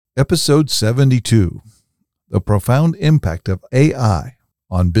Episode 72, The Profound Impact of AI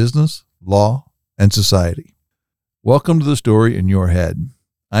on Business, Law, and Society. Welcome to The Story in Your Head.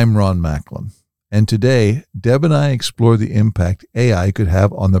 I'm Ron Macklin, and today, Deb and I explore the impact AI could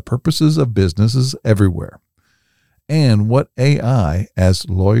have on the purposes of businesses everywhere, and what AI, as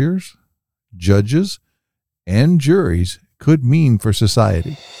lawyers, judges, and juries, could mean for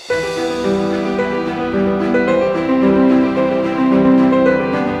society.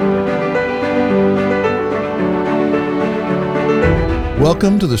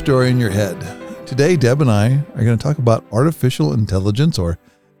 Welcome to The Story in Your Head. Today, Deb and I are going to talk about artificial intelligence or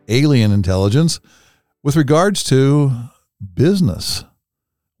alien intelligence with regards to business.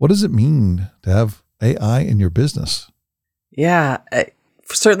 What does it mean to have AI in your business? Yeah, it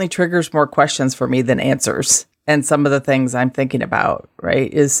certainly triggers more questions for me than answers. And some of the things I'm thinking about,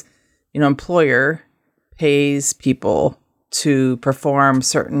 right, is, employer pays people to perform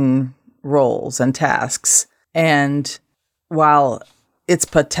certain roles and tasks. And while it's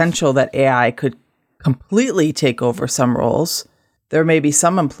potential that AI could completely take over some roles, there may be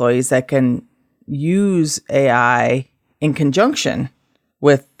some employees that can use AI in conjunction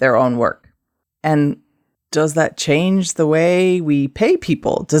with their own work. And does that change the way we pay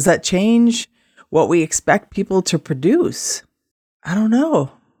people? Does that change what we expect people to produce? I don't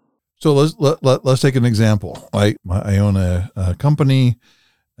know. So let's take an example. I own a company.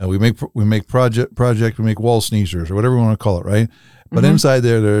 We make project. We make wall sneezers or whatever you want to call it, right? But inside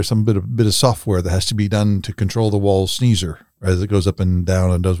there's some bit of software that has to be done to control the wall sneezer as it goes up and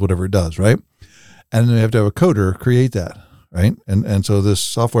down and does whatever it does, right? And then we have to have a coder create that, right? And so this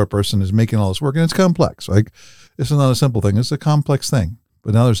software person is making all this work, and it's complex. Like, this is not a simple thing; it's a complex thing.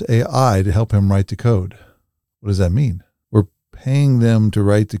 But now there's AI to help him write the code. What does that mean? We're paying them to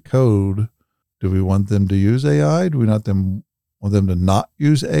write the code. Do we want them to use AI? Do we want them to not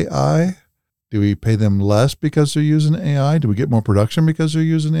use AI? Do we pay them less because they're using AI? Do we get more production because they're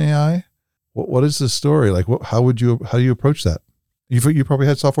using AI? What is the story? Like, how do you approach that? You probably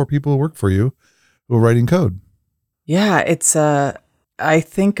had software people who work for you who are writing code. Yeah, it's I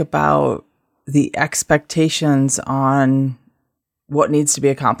think about the expectations on what needs to be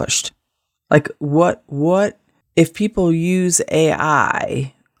accomplished. Like, what if people use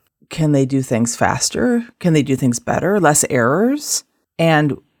AI, can they do things faster? Can they do things better? Less errors?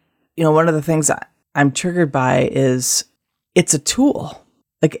 And one of the things I'm triggered by is it's a tool.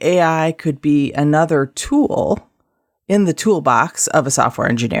 Like, AI could be another tool in the toolbox of a software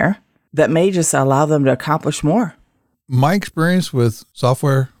engineer that may just allow them to accomplish more. My experience with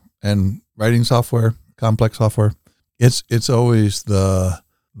software and writing software, complex software, it's always the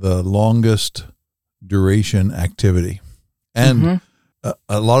longest duration activity. And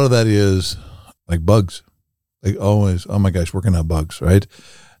a lot of that is like bugs. Like, always, oh my gosh, working on bugs, right?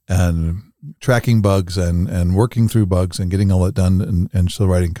 And tracking bugs and working through bugs and getting all that done and still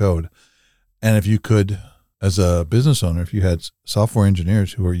writing code. And if you could, as a business owner, if you had software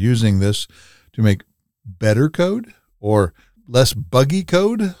engineers who are using this to make better code or less buggy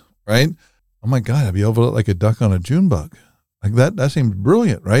code, right? Oh my God, I'd be able to like a duck on a June bug. Like that seems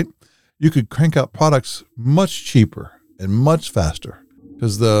brilliant, right? You could crank out products much cheaper and much faster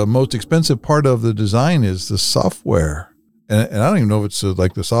because the most expensive part of the design is the software. And I don't even know if it's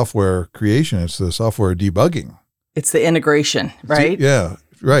like the software creation, it's the software debugging. It's the integration, right? Yeah,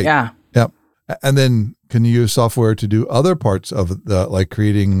 right. Yeah. And then can you use software to do other parts of the, like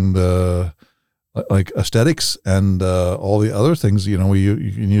creating the like aesthetics and all the other things, you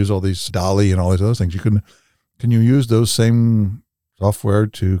can use all these DALL-E and all these other things. Can you use those same software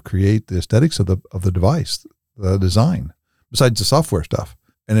to create the aesthetics of the device, the design, besides the software stuff?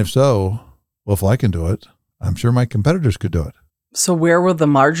 And if so, well, if I can do it, I'm sure my competitors could do it. So where will the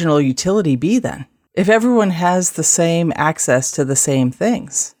marginal utility be then? If everyone has the same access to the same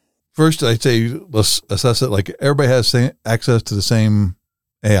things? First, I'd say let's assess it like everybody has access to the same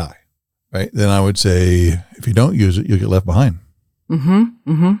AI, right? Then I would say if you don't use it, you'll get left behind.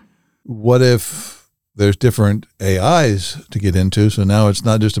 What if there's different AIs to get into? So now it's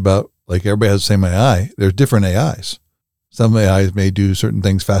not just about like everybody has the same AI. There's different AIs. Some AIs may do certain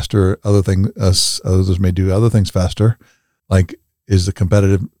things faster. Others may do other things faster. Like, is the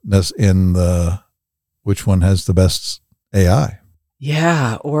competitiveness in which one has the best AI?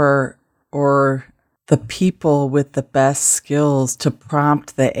 Yeah, or the people with the best skills to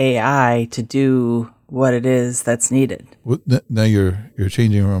prompt the AI to do what it is that's needed. Now you're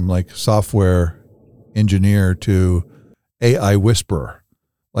changing from like software engineer to AI whisperer.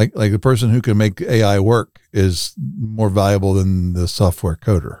 Like the person who can make AI work is more valuable than the software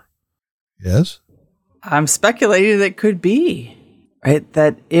coder. Yes? I'm speculating that it could be. right?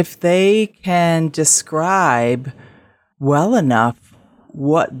 That if they can describe well enough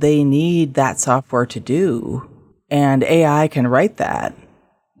what they need that software to do, and AI can write that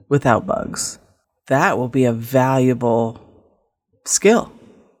without bugs, that will be a valuable skill.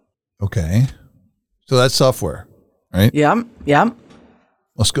 Okay. So that's software, right? Yep.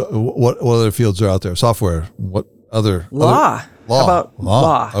 Let's go. What other fields are out there? Software. What other? Law. How about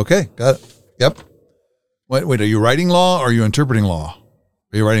law? Okay. Got it. Yep. Wait, are you writing law or are you interpreting law?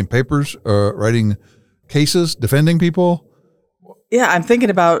 Are you writing papers or writing cases, defending people? Yeah, I'm thinking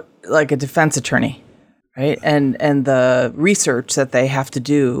about like a defense attorney, right? And the research that they have to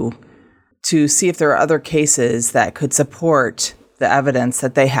do to see if there are other cases that could support the evidence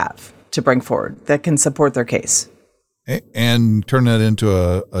that they have to bring forward that can support their case. And turn that into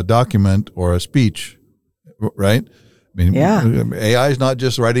a document or a speech, right? I mean, yeah. AI is not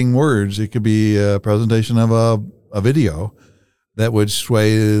just writing words. It could be a presentation of a video that would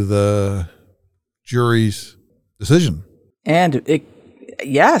sway the jury's decision. And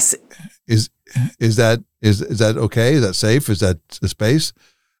yes. Is that okay? Is that safe? Is that the space?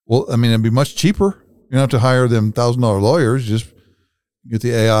 Well, I mean, it'd be much cheaper. You don't have to hire them $1,000 lawyers. Just get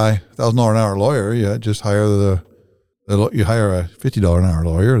the AI $1,000 an hour lawyer. Yeah, just hire you hire a $50 an hour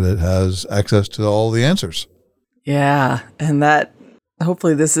lawyer that has access to all the answers. Yeah, and that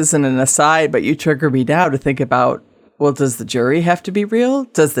hopefully this isn't an aside, but you trigger me now to think about, well, does the jury have to be real?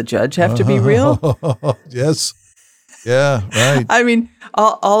 Does the judge have to be real? Yes. Yeah, right. I mean,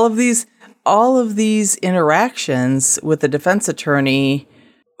 all of these interactions with the defense attorney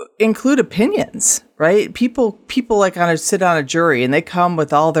include opinions, right? People like sit on a jury and they come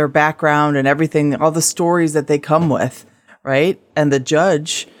with all their background and everything, all the stories that they come with, right? And the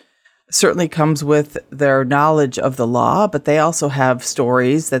judge certainly comes with their knowledge of the law, but they also have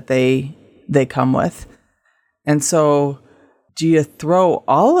stories that they come with. And so do you throw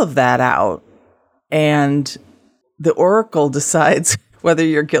all of that out and the oracle decides whether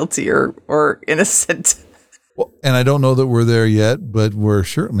you're guilty or innocent? Well, and I don't know that we're there yet, but we're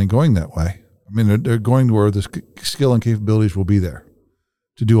certainly going that way. I mean, they're going to where the skill and capabilities will be there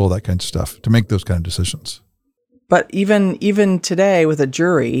to do all that kind of stuff, to make those kind of decisions. But even today with a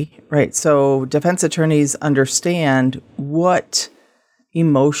jury, right? So defense attorneys understand what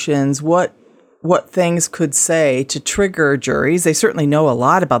emotions, what things could say to trigger juries. They certainly know a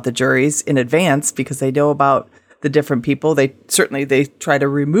lot about the juries in advance because they know about the different people. They try to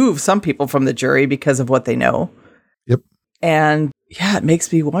remove some people from the jury because of what they know. Yep. And yeah, it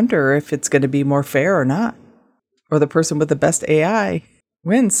makes me wonder if it's going to be more fair or not, or the person with the best AI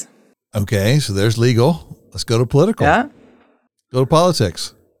wins. Okay, so there's legal. Let's go to political. Yeah. Go to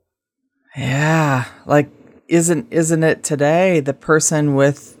politics. Yeah. Like, isn't it today the person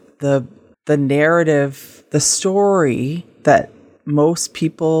with the narrative, the story that most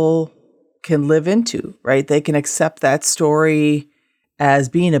people can live into, right? They can accept that story as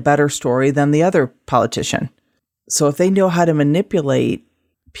being a better story than the other politician. So if they know how to manipulate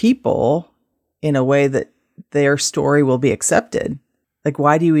people in a way that their story will be accepted, like,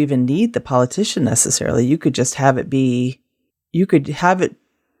 why do you even need the politician necessarily? You could just have it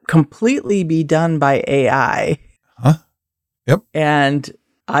completely be done by AI. Huh? Yep. And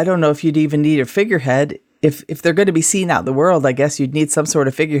I don't know if you'd even need a figurehead. If they're going to be seen out in the world, I guess you'd need some sort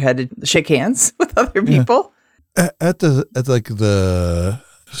of figurehead to shake hands with other people. At the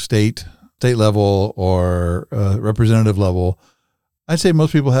state level or representative level, I'd say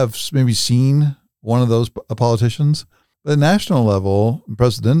most people have maybe seen one of those politicians. The national level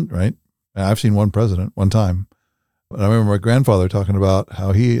president, right? I've seen one president one time. I remember my grandfather talking about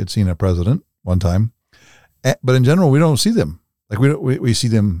how he had seen a president one time. But in general, we don't see them. Like we see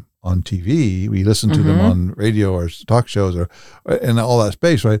them on TV. We listen to them on radio or talk shows or in all that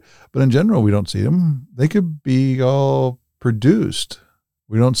space, right? But in general, we don't see them. They could be all produced.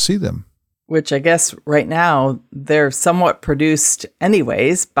 We don't see them. Which I guess right now they're somewhat produced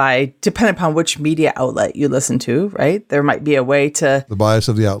anyways depending upon which media outlet you listen to, right? There might be a way to... The bias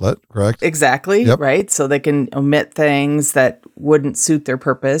of the outlet, correct? Exactly, yep. Right? So they can omit things that wouldn't suit their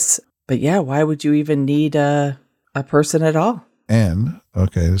purpose. But yeah, why would you even need a person at all? And,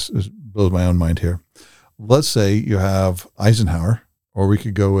 okay, this blows my own mind here. Let's say you have Eisenhower, or we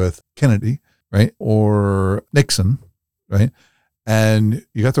could go with Kennedy, right? Or Nixon, right? And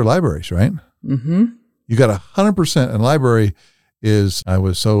you got their libraries, right? Mm-hmm. You got 100%. And library I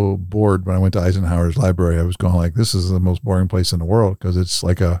was so bored when I went to Eisenhower's library. I was going like, this is the most boring place in the world because it's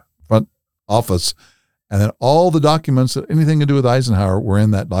like a front office. And then all the documents, anything to do with Eisenhower, were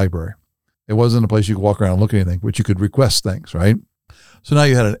in that library. It wasn't a place you could walk around and look at anything, but you could request things, right? So now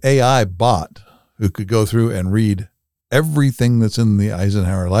you had an AI bot who could go through and read everything that's in the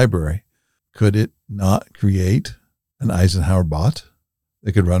Eisenhower library, could it not create an Eisenhower bot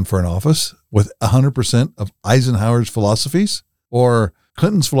that could run for an office with 100% of Eisenhower's philosophies, or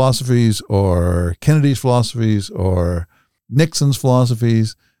Clinton's philosophies, or Kennedy's philosophies, or Nixon's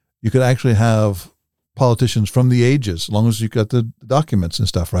philosophies? You could actually have politicians from the ages, as long as you got the documents and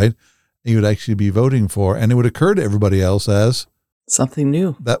stuff, right? And you would actually be voting for, and it would occur to everybody else as something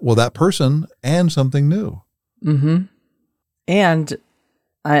new. That person and something new. Mm-hmm. And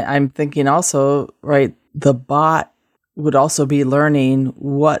I'm thinking also, right, the bot would also be learning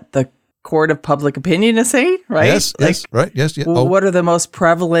what the court of public opinion is saying, right? Yes, right. Yes, yes. What are the most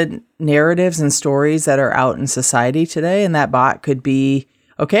prevalent narratives and stories that are out in society today? And that bot could be,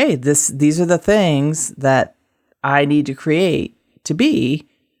 okay, these are the things that I need to create to be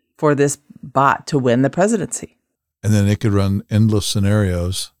for this bot to win the presidency. And then it could run endless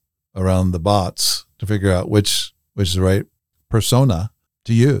scenarios around the bots to figure out which is the right persona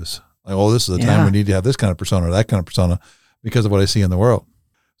to use. Like, oh, this is the time we need to have this kind of persona or that kind of persona because of what I see in the world.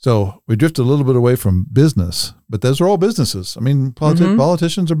 So we drifted a little bit away from business, but those are all businesses. I mean,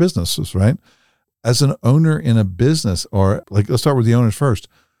 politicians are businesses, right? As an owner in a business, or like, let's start with the owners first.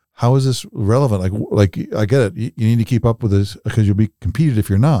 How is this relevant? Like I get it. You need to keep up with this because you'll be competed if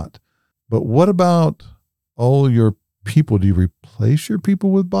you're not. But what about all your people? Do you replace your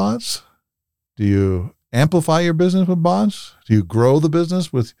people with bots? Do you amplify your business with bots? Do you grow the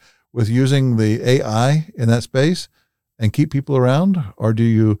business with using the AI in that space and keep people around? Or do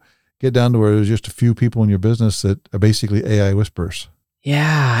you get down to where there's just a few people in your business that are basically AI whispers?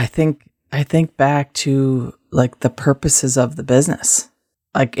 Yeah, I think back to like the purposes of the business.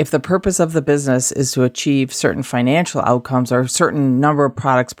 Like if the purpose of the business is to achieve certain financial outcomes or a certain number of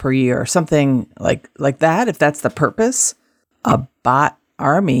products per year or something like that, if that's the purpose, a bot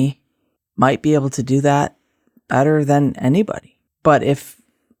army might be able to do that better than anybody. But if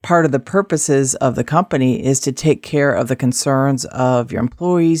part of the purposes of the company is to take care of the concerns of your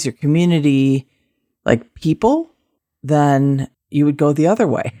employees, your community, like people, then you would go the other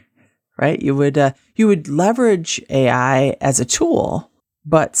way, right? You would leverage AI as a tool,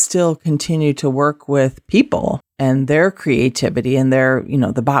 but still continue to work with people and their creativity and their,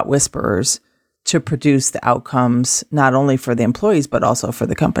 the bot whisperers to produce the outcomes, not only for the employees, but also for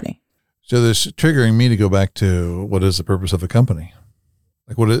the company. So this triggering me to go back to what is the purpose of a company?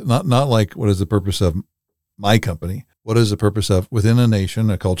 Like not like what is the purpose of my company? What is the purpose of within a nation,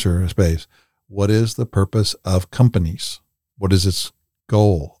 a culture, a space? What is the purpose of companies? What is its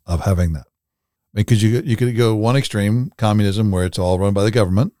goal of having that? Because you could go one extreme, communism, where it's all run by the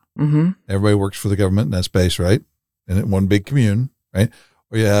government. Mm-hmm. Everybody works for the government in that space, right? And in one big commune, right?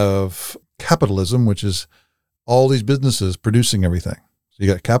 Or you have capitalism, which is all these businesses producing everything. So you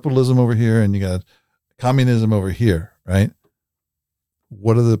got capitalism over here and you got communism over here, right?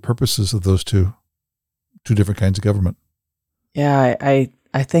 What are the purposes of those two different kinds of government? Yeah,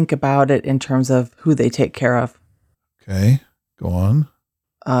 I think about it in terms of who they take care of. Okay, go on.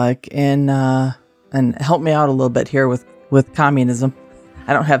 And help me out a little bit here with communism.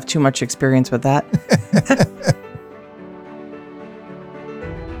 I don't have too much experience with that.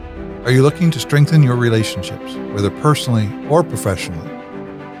 Are you looking to strengthen your relationships, whether personally or professionally?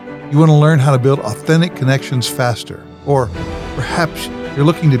 You want to learn how to build authentic connections faster, or perhaps you're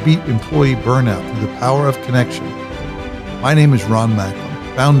looking to beat employee burnout through the power of connection. My name is Ron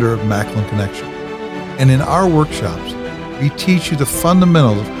Macklin, founder of Macklin Connection. And in our workshops, we teach you the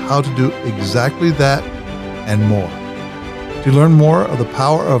fundamentals of how to do exactly that and more. To learn more of the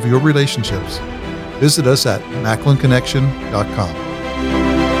power of your relationships, visit us at macklinconnection.com.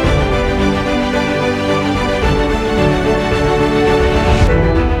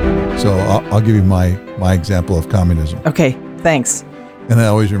 So I'll give you my example of communism. Okay, thanks. And I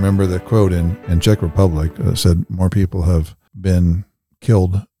always remember the quote in Czech Republic that said more people have been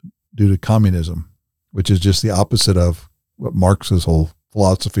killed due to communism, which is just the opposite of what Marx's whole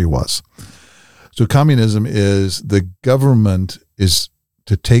philosophy was. So communism is the government is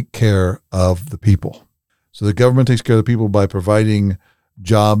to take care of the people. So the government takes care of the people by providing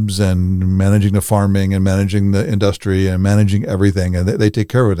jobs and managing the farming and managing the industry and managing everything. And they take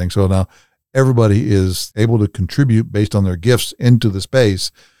care of everything. So now everybody is able to contribute based on their gifts into the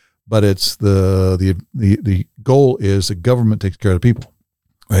space, but it's the goal is the government takes care of the people,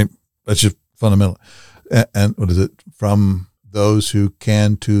 right? That's just fundamental. And what is it? From those who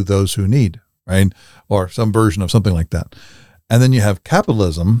can to those who need, right? Or some version of something like that. And then you have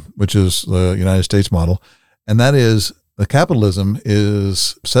capitalism, which is the United States model. And that is, the capitalism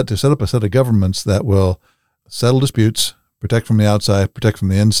is set up a set of governments that will settle disputes, protect from the outside, protect from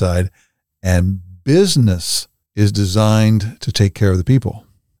the inside. And business is designed to take care of the people.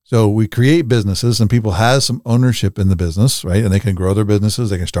 So we create businesses and people have some ownership in the business, right? And they can grow their businesses.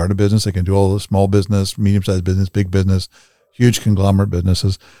 They can start a business. They can do all the small business, medium-sized business, big business, huge conglomerate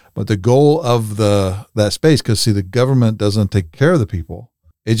businesses. But the goal of that space, because see, the government doesn't take care of the people.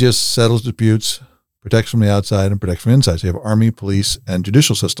 It just settles disputes, protects from the outside and protects from the inside. So you have army, police, and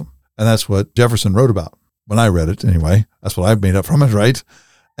judicial system. And that's what Jefferson wrote about when I read it anyway. That's what I've made up from it, right?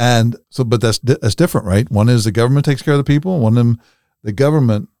 And so, but that's different, right? One is the government takes care of the people. One of them, the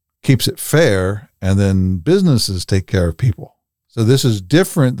government keeps it fair, and then businesses take care of people. So this is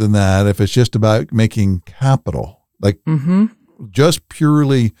different than that if it's just about making capital, like just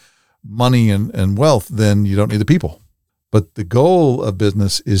purely money and wealth, then you don't need the people. But the goal of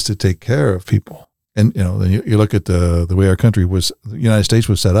business is to take care of people. And, then you look at the way our country was, the United States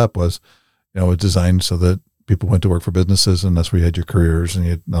was set up was, it was designed so that people went to work for businesses, and that's where you had your careers and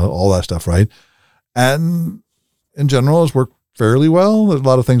you had all that stuff, right? And in general, it's worked fairly well. There's a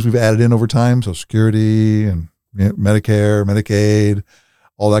lot of things we've added in over time, Social Security and Medicare, Medicaid,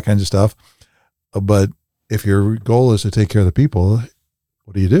 all that kinds of stuff. But if your goal is to take care of the people,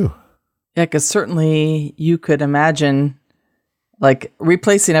 what do you do? Yeah, because certainly you could imagine like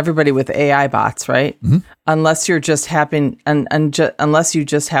replacing everybody with AI bots, right? Mm-hmm. Unless you're just unless you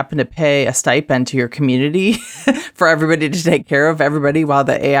just happen to pay a stipend to your community for everybody to take care of everybody while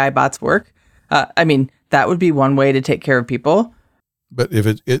the AI bots work. That would be one way to take care of people. But if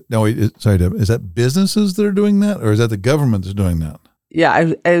sorry, Deb, is that businesses that are doing that, or is that the government that's doing that?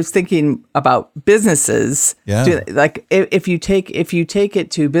 Yeah, I was thinking about businesses. Yeah, like if you take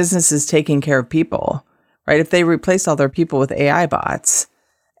it to businesses taking care of people, right? If they replaced all their people with AI bots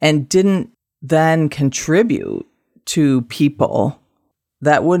and didn't then contribute to people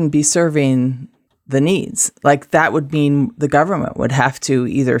that wouldn't be serving the needs, like that would mean the government would have to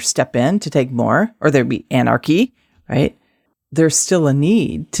either step in to take more, or there'd be anarchy, right? There's still a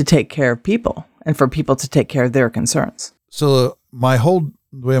need to take care of people and for people to take care of their concerns. So the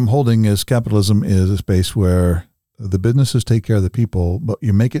way I'm holding is capitalism is a space where the businesses take care of the people, but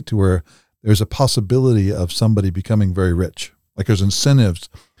you make it to where there's a possibility of somebody becoming very rich. Like there's incentives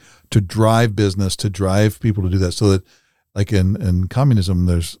to drive business, to drive people to do that. So that like in communism,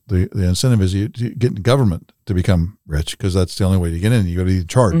 there's the incentive is you get government to become rich, because that's the only way to get in. You got to be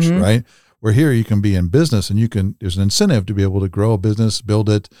charged, right? Where here you can be in business and there's an incentive to be able to grow a business, build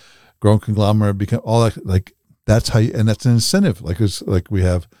it, grow a conglomerate, become all that. Like that's how and that's an incentive. Like it's like we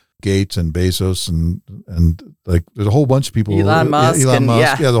have Gates and Bezos and like there's a whole bunch of people. Elon Musk.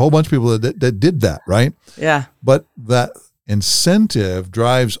 Yeah, there's a whole bunch of people that did that, right? Yeah. But that incentive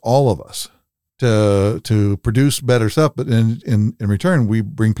drives all of us to produce better stuff. But in return, we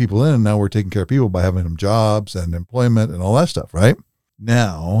bring people in, and now we're taking care of people by having them jobs and employment and all that stuff, right?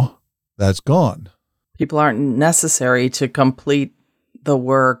 Now that's gone. People aren't necessary to complete the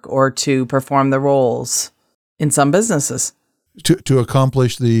work or to perform the roles in some businesses. To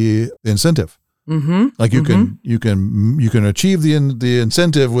accomplish the incentive. Mm-hmm. Like you can achieve the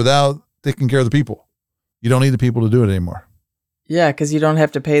incentive without taking care of the people. You don't need the people to do it anymore. Yeah, because you don't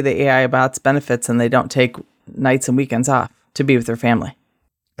have to pay the AI bots benefits, and they don't take nights and weekends off to be with their family.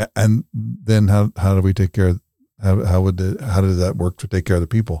 And then how do we take care of how does that work to take care of the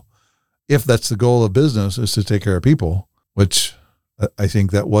people? If that's the goal of business, is to take care of people, which I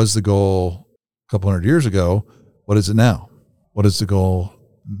think that was the goal a couple hundred years ago. What is it now? What is the goal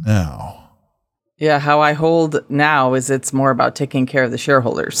now? Yeah, how I hold now is it's more about taking care of the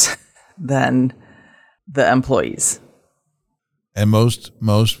shareholders than the employees. And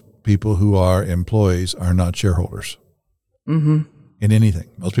most people who are employees are not shareholders in anything.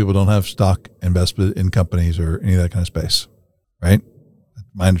 Most people don't have stock invested in companies or any of that kind of space, right? That's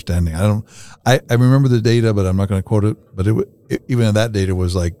my understanding. I remember the data, but I'm not going to quote it. But even that data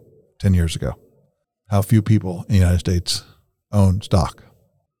was like 10 years ago. How few people in the United States own stock.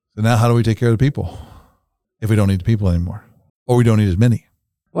 So now how do we take care of the people if we don't need the people anymore, or we don't need as many?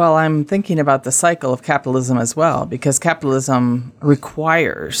 Well, I'm thinking about the cycle of capitalism as well, because capitalism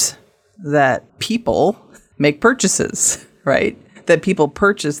requires that people make purchases, right? That people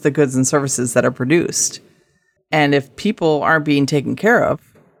purchase the goods and services that are produced. And if people aren't being taken care of,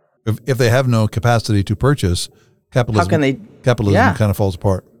 if they have no capacity to purchase, capitalism kind of falls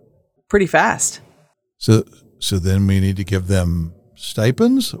apart pretty fast. So then we need to give them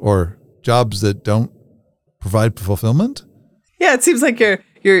stipends or jobs that don't provide fulfillment. Yeah, it seems like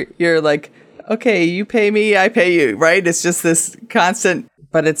you're like, okay, you pay me, I pay you, right? It's just this constant,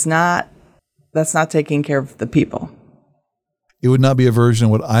 but that's not taking care of the people. It would not be a version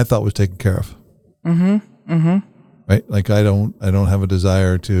of what I thought was taken care of. Right? Like I don't have a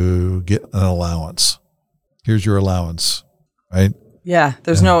desire to get an allowance. Here's your allowance, right? Yeah,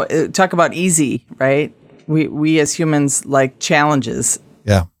 there's no talk about easy, right? We as humans like challenges.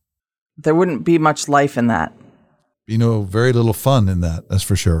 Yeah. There wouldn't be much life in that. Very little fun in that, that's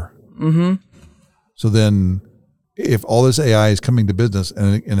for sure. Mm-hmm. So then if all this AI is coming to business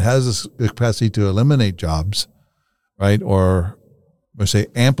and it has this capacity to eliminate jobs, right? Or say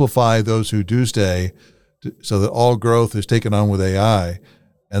amplify those who do stay so that all growth is taken on with AI.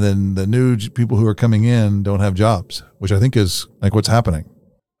 And then the new people who are coming in don't have jobs, which I think is like what's happening.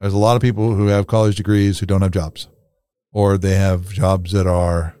 There's a lot of people who have college degrees who don't have jobs, or they have jobs that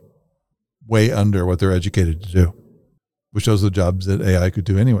are way under what they're educated to do, which those are the jobs that AI could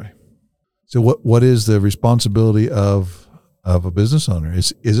do anyway. So what is the responsibility of a business owner?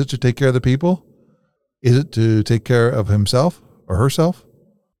 Is it to take care of the people? Is it to take care of himself or herself?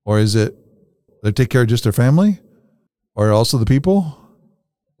 Or is it to take care of just their family or also the people?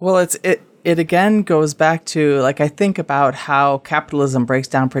 Well, it again goes back to, like, I think about how capitalism breaks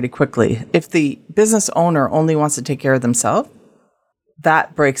down pretty quickly. If the business owner only wants to take care of themselves,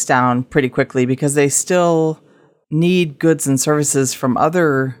 that breaks down pretty quickly because they still need goods and services from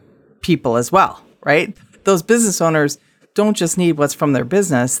other people as well, right? Those business owners don't just need what's from their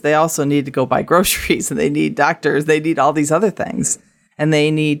business. They also need to go buy groceries, and they need doctors. They need all these other things, and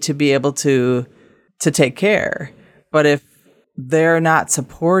they need to be able to take care. But if they're not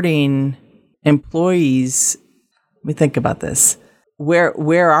supporting employees, let me think about this. Where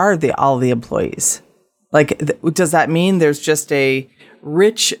are all the employees? Like, does that mean there's just a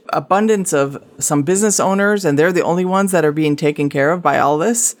rich abundance of some business owners and they're the only ones that are being taken care of by all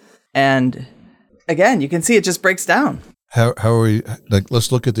this? And again, you can see it just breaks down. How are we, like,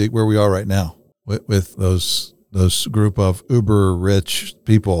 let's look at where we are right now with those group of uber rich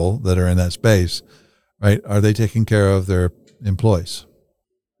people that are in that space, right? Are they taking care of their employees?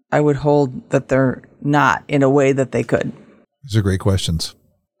 I would hold that they're not in a way that they could. These are great questions.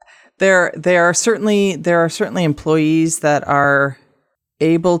 There are certainly employees that are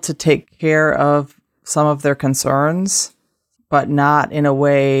able to take care of some of their concerns, but not in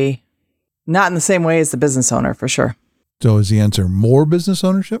the same way as the business owner, for sure. So is the answer more business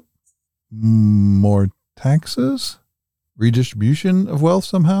ownership, more taxes, redistribution of wealth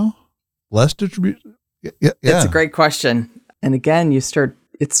somehow, less distribution? Yeah. It's a great question. And again, it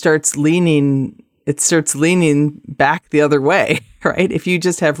starts leaning back the other way, right? If you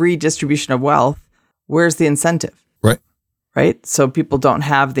just have redistribution of wealth, where's the incentive? Right? So people don't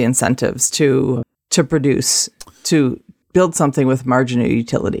have the incentives to produce, to build something with marginal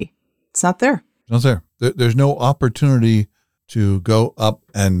utility. It's not there. It's not there. There's no opportunity to go up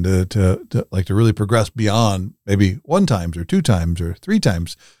and to really progress beyond maybe 1 time or 2 times or 3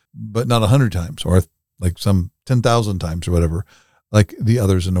 times, but not 100 times or like some 10,000 times or whatever, like the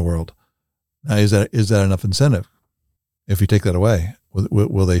others in the world. Now, is that enough incentive? If you take that away,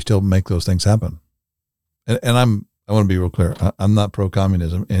 will they still make those things happen? And I want to be real clear. I'm not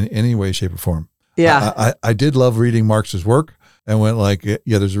pro-communism in any way, shape, or form. Yeah. I did love reading Marx's work and went like,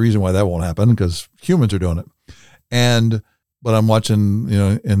 yeah, there's a reason why that won't happen because humans are doing it. But I'm watching,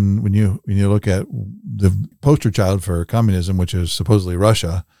 and when you look at the poster child for communism, which is supposedly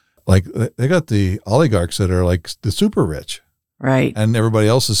Russia, like they got the oligarchs that are like the super rich. Right. And everybody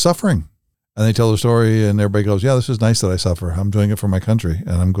else is suffering. And they tell the story and everybody goes, yeah, this is nice that I suffer. I'm doing it for my country.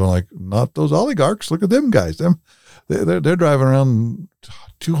 And I'm going like, not those oligarchs. Look at them guys. They're driving around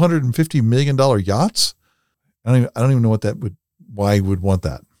 $250 million yachts. I don't even know why you would want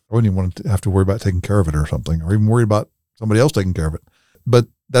that. I wouldn't even want to have to worry about taking care of it or something, or even worry about somebody else taking care of it. But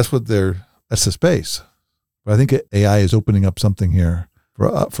that's that's the space. But I think AI is opening up something here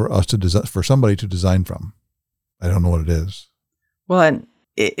for us to design, for somebody to design from. I don't know what it is. Well, and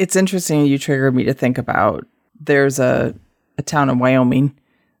it's interesting. You triggered me to think about, there's a town in Wyoming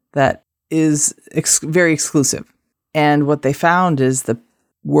that is very exclusive. And what they found is the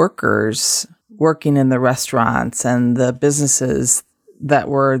workers working in the restaurants and the businesses that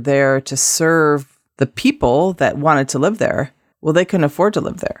were there to serve the people that wanted to live there, well, they couldn't afford to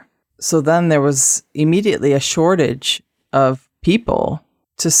live there. So then there was immediately a shortage of people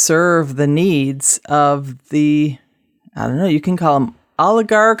to serve the needs of the, I don't know, you can call them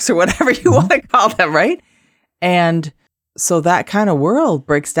oligarchs or whatever you want to call them, right? And so that kind of world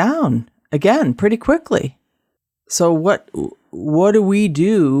breaks down again pretty quickly. So what do we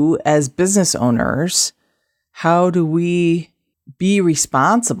do as business owners? How do we be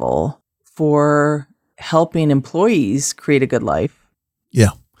responsible for helping employees create a good life? Yeah.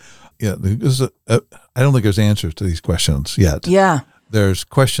 I don't think there's answers to these questions yet. Yeah. There's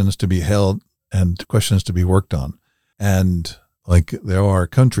questions to be held and questions to be worked on. And Like there are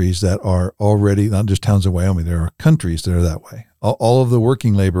countries that are already, not just towns in Wyoming, there are countries that are that way. All of the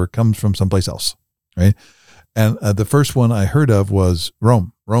working labor comes from someplace else, right? And the first one I heard of was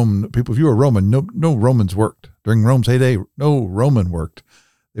Rome. People, if you were Roman, no Romans worked. During Rome's heyday, no Roman worked.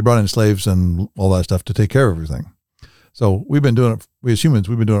 They brought in slaves and all that stuff to take care of everything. So we as humans,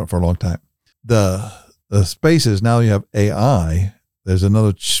 we've been doing it for a long time. The spaces, now you have AI, there's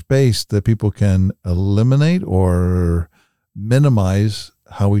another space that people can eliminate or minimize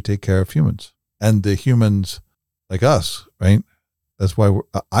how we take care of humans. And the humans like us, right? That's why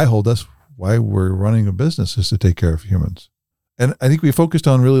why we're running a business is to take care of humans. And I think we focused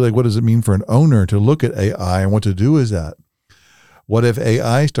on really like, what does it mean for an owner to look at AI and what to do is that? What if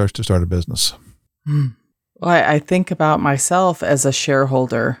AI starts to start a business? Well, I think about myself as a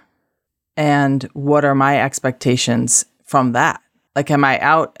shareholder and what are my expectations from that? Like, am I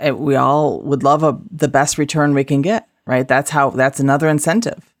out? We all would love the best return we can get, right? That's another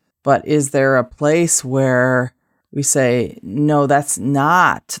incentive. But is there a place where we say, no, that's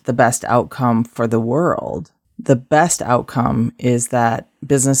not the best outcome for the world? The best outcome is that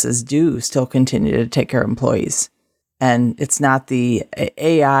businesses do still continue to take care of employees. And it's not the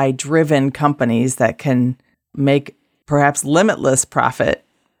AI-driven companies that can make perhaps limitless profit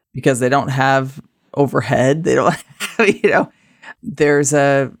because they don't have overhead. They don't have, there's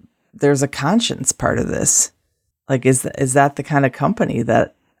a conscience part of this. Like, is that the kind of company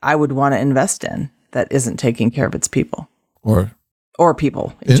that I would want to invest in that isn't taking care of its people or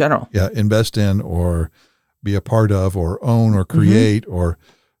people in general? Yeah. Invest in or be a part of or own or create or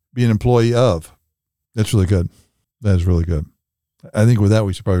be an employee of. That's really good. That is really good. I think with that,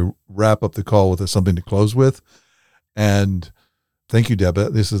 we should probably wrap up the call with something to close with. And thank you, Deb.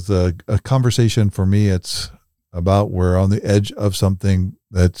 This is a conversation for me. It's about we're on the edge of something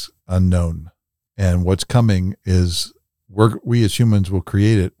that's unknown. And what's coming is we as humans will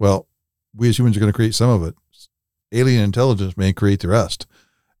create it. Well, we as humans are going to create some of it. Alien intelligence may create the rest.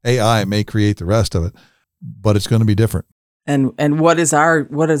 AI may create the rest of it, but it's going to be different. And what is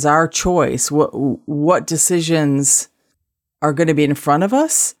our choice? What decisions are going to be in front of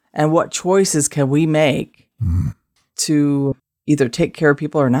us, and what choices can we make to either take care of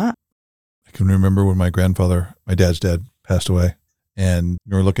people or not? I can remember when my dad's dad, passed away, and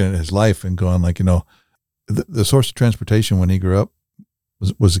we were looking at his life and going like, the source of transportation when he grew up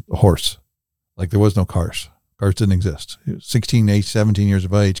was a horse. Like there was no cars. Cars didn't exist. 16, 17 years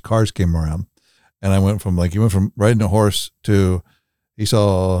of age, cars came around. And he went from riding a horse to he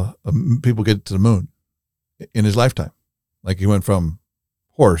saw people get to the moon in his lifetime. Like he went from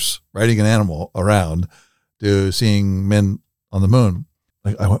horse, riding an animal around, to seeing men on the moon.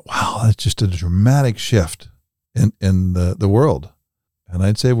 Like I went, wow, that's just a dramatic shift in the world. And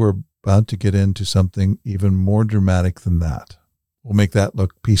I'd say we're about to get into something even more dramatic than that. We'll make that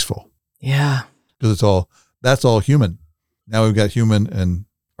look peaceful. Yeah. Because that's all human. Now we've got human and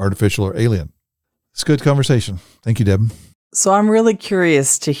artificial or alien. It's a good conversation. Thank you, Deb. So I'm really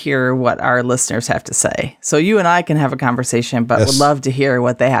curious to hear what our listeners have to say. So you and I can have a conversation, but would love to hear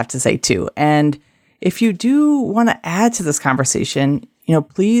what they have to say too. And if you do want to add to this conversation,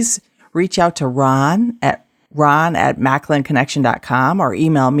 please reach out to Ron at macklinconnection.com or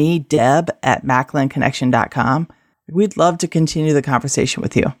email me, deb@macklinconnection.com. We'd love to continue the conversation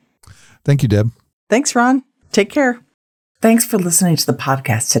with you. Thank you, Deb. Thanks, Ron. Take care. Thanks for listening to the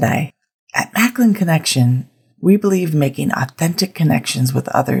podcast today. At Macklin Connection, we believe making authentic connections with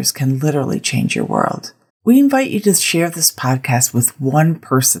others can literally change your world. We invite you to share this podcast with one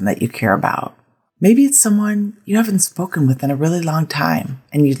person that you care about. Maybe it's someone you haven't spoken with in a really long time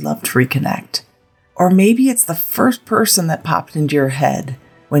and you'd love to reconnect. Or maybe it's the first person that popped into your head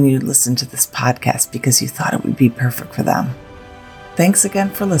when you listened to this podcast because you thought it would be perfect for them. Thanks again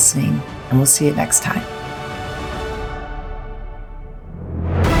for listening, and we'll see you next time.